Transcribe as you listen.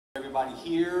everybody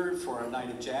here for a night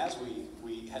of jazz.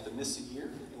 We had to miss a year,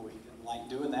 and we didn't like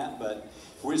doing that, but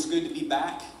it's good to be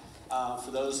back. For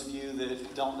those of you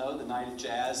that don't know, the Night of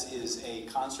Jazz is a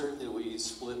concert that we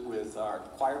split with our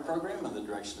choir program under the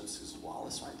direction of Susan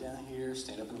Wallace right down here.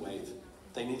 Stand up and wave.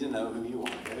 They need to know who you are.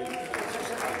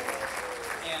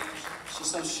 And she's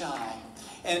so shy.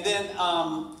 And then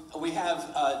we have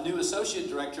a new associate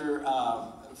director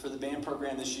for the band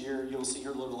program this year. You'll see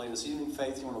her a little later this evening.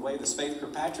 Faith, you want to wave? This Faith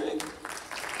Kirkpatrick.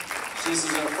 This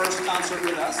is our first concert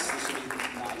with us. This will be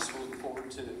nice. We're looking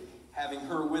forward to having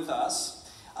her with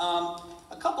us.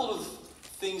 A couple of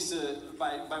things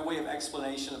by way of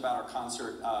explanation about our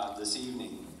concert this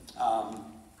evening.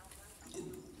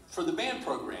 For the band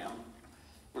program,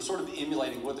 we're sort of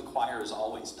emulating what the choir has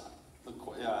always done.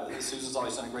 Susan's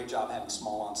always done a great job having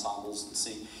small ensembles and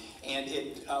sing. And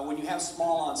when you have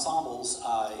small ensembles,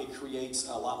 it creates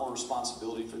a lot more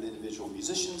responsibility for the individual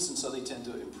musicians, and so they tend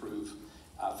to improve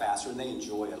faster, and they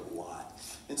enjoy it a lot.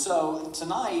 And so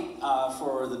tonight,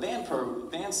 for the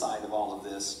band side of all of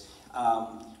this,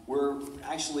 we're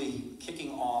actually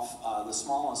kicking off the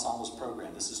small ensembles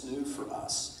program. This is new for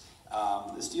us.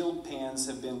 The steel pans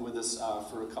have been with us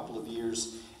for a couple of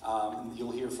years.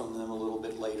 You'll hear from them a little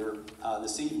bit later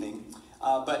this evening.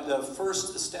 But the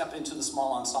first step into the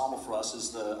small ensemble for us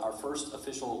is our first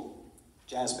official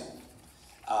jazz band.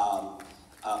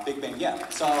 Big band, yeah.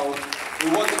 So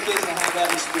we want the kids to have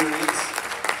that experience.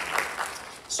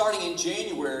 Starting in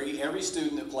January, every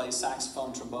student that plays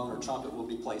saxophone, trombone, or trumpet will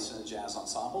be placed in a jazz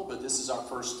ensemble, but this is our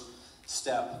first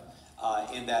step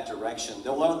in that direction.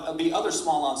 There'll be other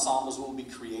small ensembles we'll be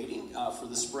creating for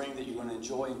the spring that you're going to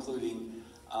enjoy, including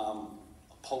a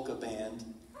polka band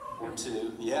or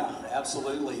two. Yeah,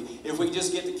 absolutely. If we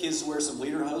just get the kids to wear some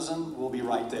lederhosen, we'll be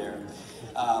right there.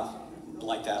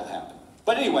 Like that'll happen.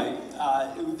 But anyway,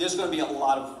 there's going to be a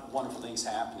lot of wonderful things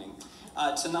happening.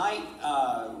 Tonight,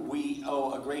 we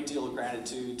owe a great deal of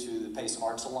gratitude to the Pace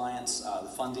Arts Alliance. The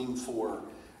funding for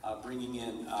bringing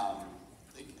in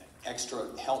extra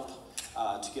help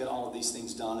to get all of these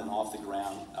things done and off the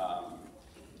ground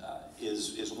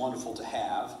is wonderful to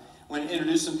have. I'm going to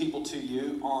introduce some people to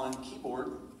you on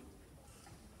keyboard.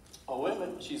 Oh, wait a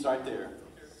minute, she's right there.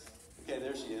 Okay,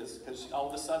 there she is, because all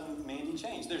of a sudden Mandy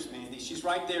changed. There's Mandy. She's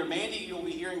right there. Mandy, you'll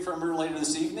be hearing from her later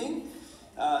this evening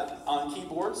on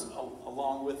keyboards,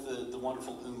 along with the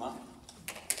wonderful Uma,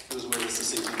 who's with us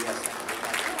this evening. Yes.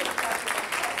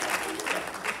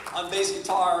 On bass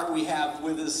guitar, we have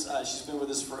with us, she's been with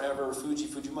us forever,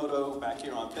 Fujimoto, back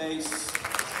here on bass.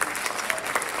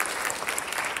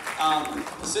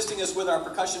 Assisting us with our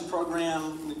percussion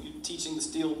program, teaching the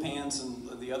steel pans and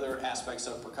the other aspects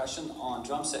of percussion on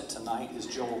drum set tonight is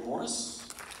Joel Morris.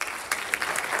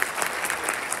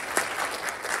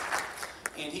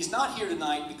 And he's not here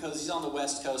tonight because he's on the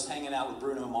West Coast hanging out with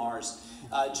Bruno Mars.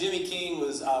 Jimmy King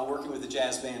was working with the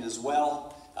jazz band as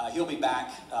well. He'll be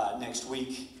back next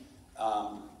week,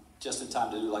 just in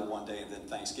time to do like one day and then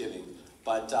Thanksgiving.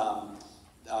 But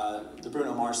the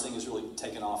Bruno Mars thing has really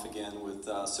taken off again with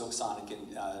Silk Sonic,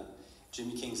 and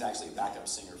Jimmy King's actually a backup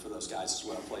singer for those guys as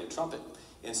well, playing trumpet.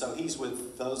 And so he's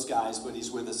with those guys, but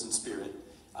he's with us in spirit.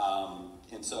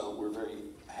 And so we're very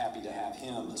happy to have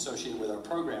him associated with our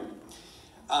program.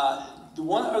 The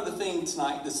one other thing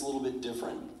tonight that's a little bit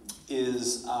different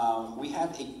is we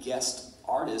have a guest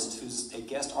artist who's a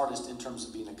guest artist in terms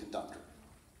of being a conductor.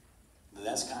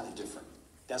 That's kind of different.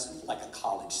 That's like a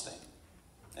college thing.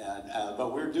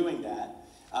 But we're doing that.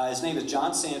 His name is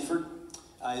John Sanford.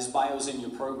 His bio's in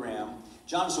your program.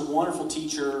 John is a wonderful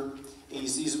teacher.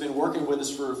 He's been working with us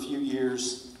for a few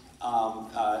years,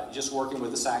 just working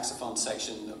with the saxophone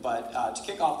section. But to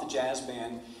kick off the jazz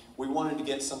band, we wanted to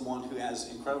get someone who has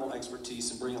incredible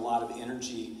expertise and bring a lot of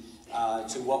energy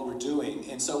to what we're doing.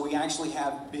 And so we actually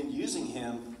have been using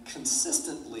him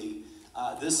consistently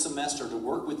this semester to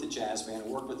work with the jazz band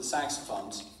and work with the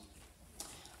saxophones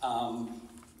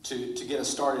to get us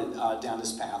started down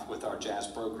this path with our jazz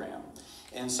program.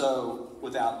 And so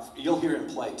you'll hear him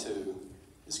play too.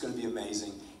 It's going to be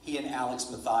amazing. He and Alex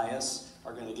Matthias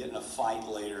are going to get in a fight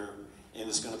later, and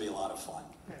it's going to be a lot of fun.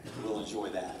 We'll enjoy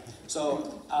that.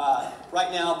 So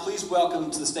right now, please welcome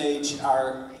to the stage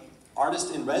our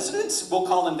artist in residence. We'll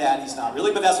call him that. He's not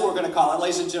really, but that's what we're going to call it.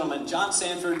 Ladies and gentlemen, John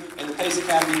Sanford and the Pace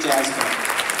Academy Jazz Band.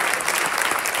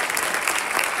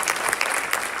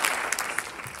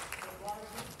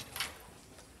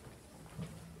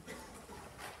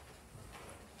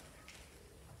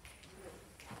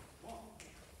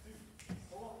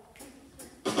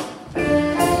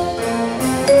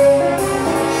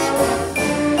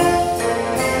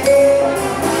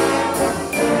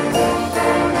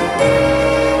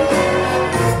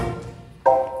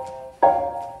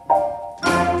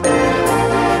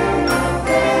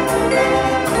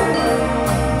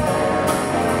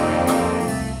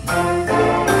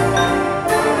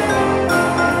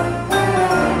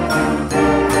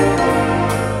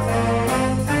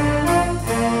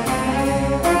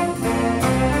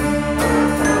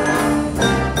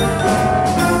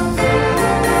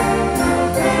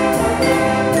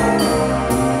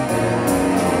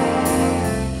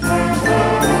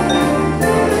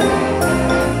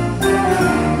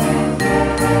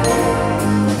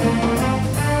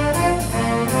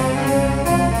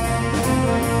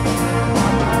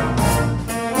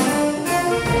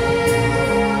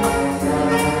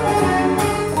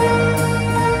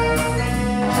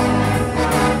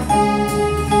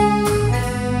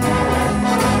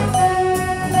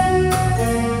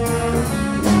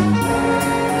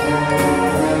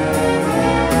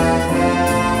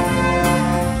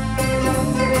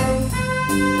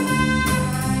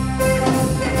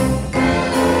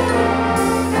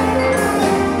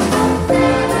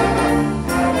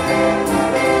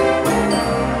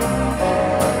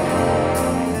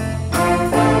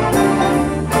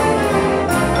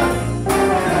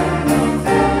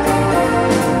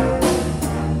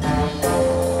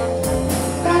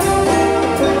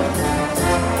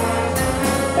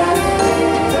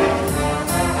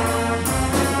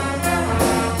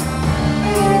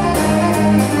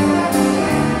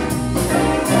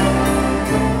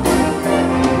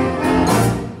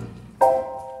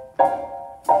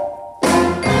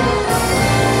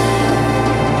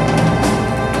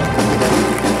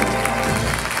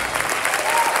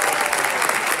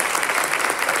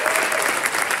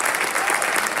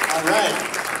 right.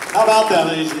 How about that,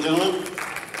 ladies and gentlemen?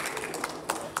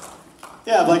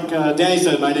 Yeah, like Danny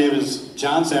said, my name is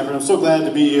John Sanford. I'm so glad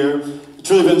to be here. It's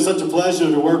really been such a pleasure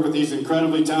to work with these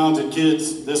incredibly talented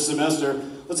kids this semester.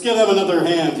 Let's give them another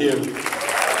hand here.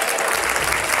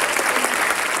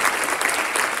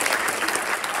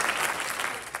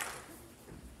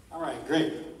 All right,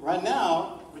 great. Right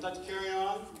now, we'd like to carry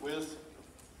on with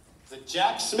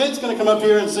Jack Schmidt's going to come up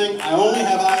here and sing I Only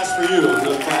Have Eyes for You, a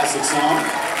really classic song.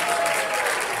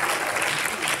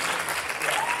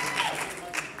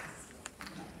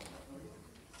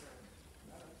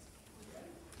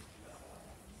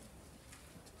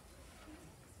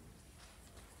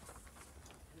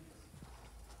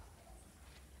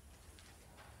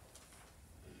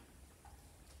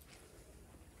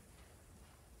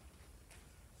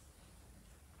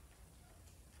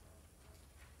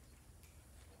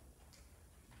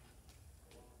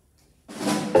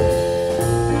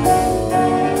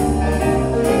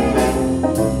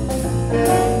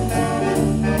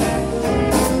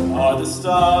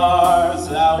 Stars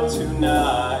out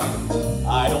tonight.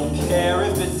 I don't care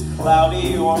if it's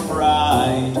cloudy or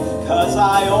bright, 'cause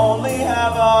I only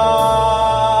have eyes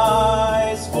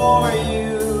for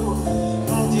you,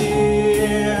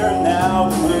 dear. Now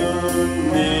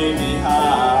moon may be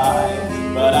high,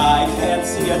 but I can't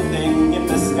see a thing in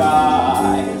the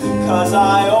sky, 'cause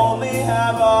I only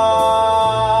have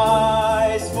eyes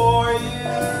for you.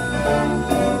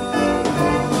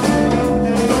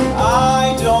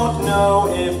 I don't know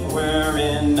if we're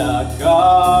in a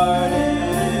garden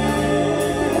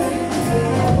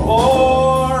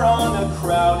or on a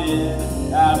crowded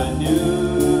avenue.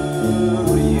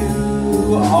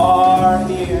 You are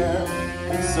here,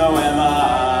 so am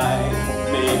I.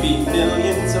 Maybe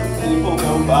millions of people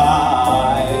go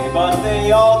by, but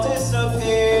they all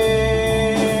disappear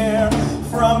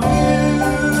from you.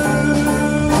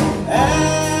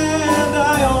 And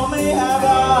I only have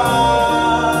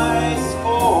eyes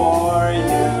for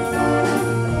you.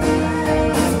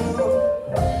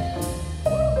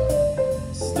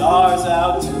 Stars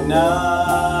out tonight,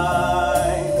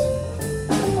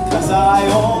 'cause I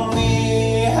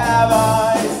only have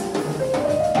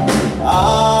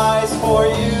eyes for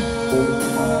you.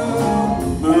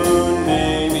 Moon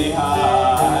may be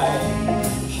high,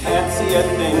 can't see a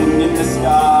thing in the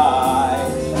sky.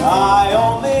 I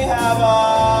only have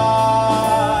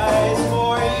eyes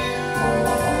for you.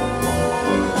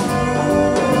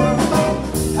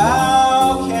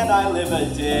 How can I live a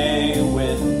day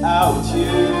without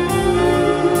you?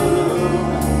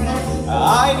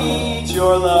 I need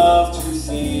your love to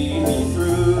see me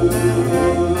through.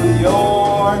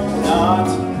 You're not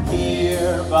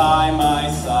here by my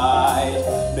side.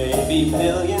 Maybe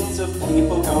millions of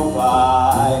people go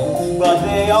by, but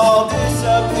they all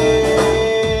disappear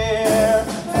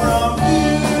from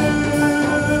you.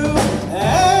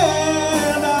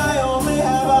 And I only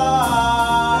have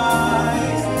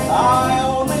eyes. I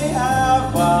only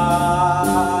have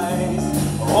eyes.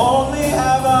 Only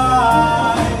have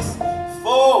eyes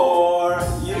for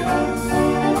you.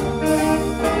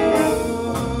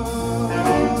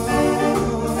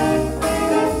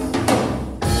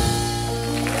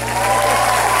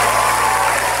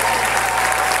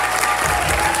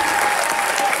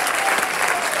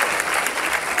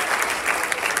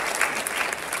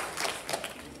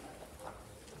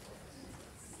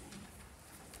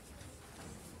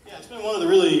 Yeah, it's been one of the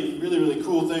really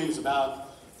cool things about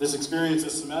this experience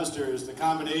this semester is the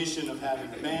combination of having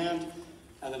the band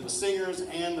and then the singers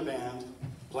and the band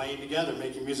playing together,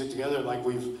 making music together like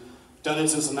we've done it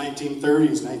since the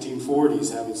 1930s, 1940s,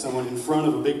 having someone in front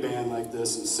of a big band like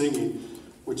this and singing,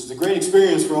 which is a great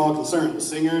experience for all concerned, the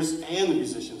singers and the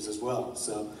musicians as well.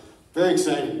 So, very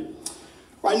exciting.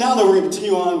 Right now, though, we're going to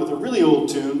continue on with a really old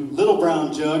tune, Little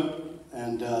Brown Jug,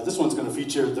 and this one's going to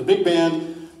feature the big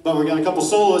band, but we've got a couple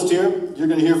soloists here. You're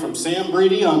going to hear from Sam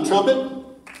Breedy on trumpet,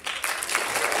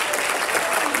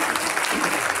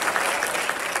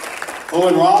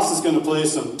 Owen Ross is going to play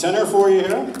some tenor for you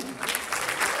here.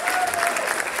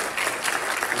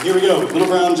 And here we go, Little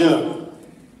Brown Jug.